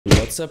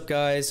What's up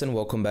guys, and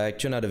welcome back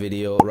to another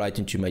video right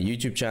into my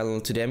YouTube channel.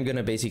 Today I'm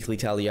gonna basically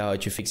tell you how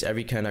to fix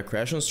every kind of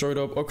crash on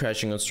startup or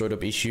crashing on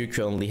startup issue you're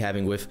currently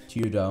having with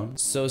Teardown.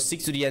 So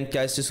stick to the end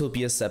guys, this will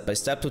be a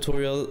step-by-step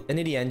tutorial, and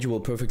in the end you will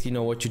perfectly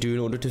know what to do in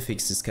order to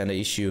fix this kind of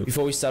issue.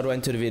 Before we start right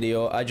into the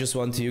video, I just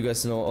want to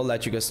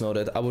let you guys know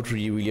that I would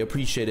really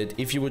appreciate it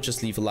if you would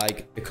just leave a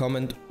like, a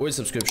comment or a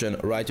subscription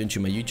right into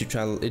my YouTube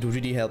channel. It would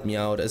really help me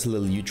out as a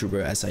little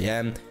YouTuber as I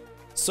am.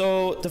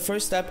 So the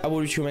first step I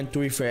would recommend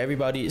doing for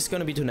everybody is going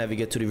to be to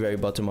navigate to the very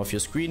bottom of your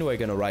screen, where you're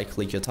going to right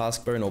click your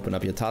taskbar and open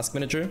up your task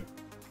manager.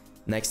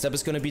 Next step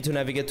is going to be to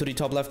navigate to the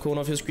top left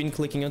corner of your screen,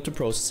 clicking onto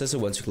processes.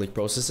 And once you click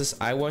processes,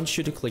 I want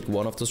you to click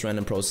one of those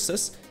random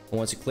processes. And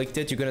once you clicked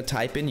it, you're going to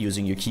type in,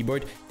 using your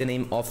keyboard, the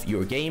name of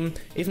your game.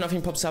 If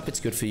nothing pops up, it's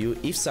good for you.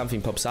 If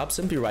something pops up,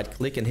 simply right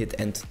click and hit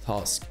end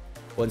task.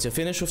 Once you're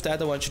finished with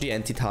that, I want you to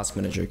enter task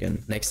manager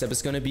again. Next step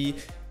is going to be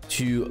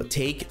to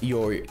take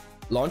your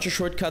launcher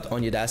shortcut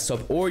on your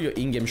desktop or your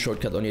in-game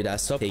shortcut on your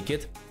desktop, take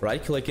it,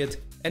 right click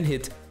it and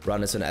hit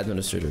run as an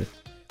administrator.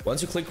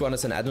 Once you click run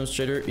as an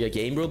administrator, your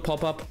game will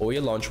pop up or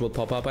your launcher will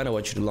pop up, and I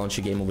want you to launch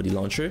your game over the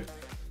launcher.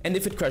 And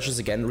if it crashes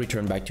again,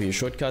 return back to your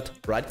shortcut,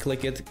 right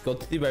click it, go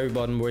to the very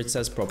bottom where it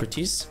says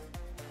properties,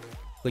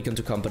 click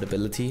into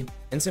compatibility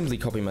and simply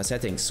copy my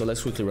settings. So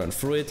let's quickly run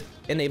through it.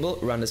 Enable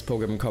run as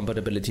program in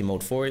compatibility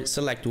mode 4,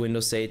 select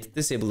Windows 8,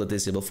 disable the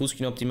disable full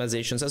screen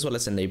optimizations, as well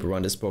as enable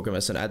run this program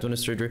as an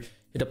administrator,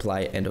 hit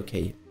apply and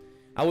OK.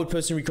 I would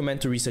personally recommend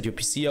to reset your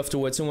PC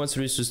afterwards, and once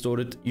it is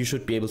restored, you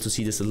should be able to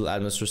see this little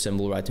administrator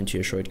symbol right into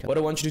your shortcut. What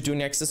I want you to do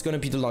next is going to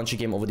be to launch a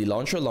game over the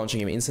launcher, launching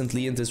game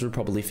instantly, and this will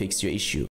probably fix your issue.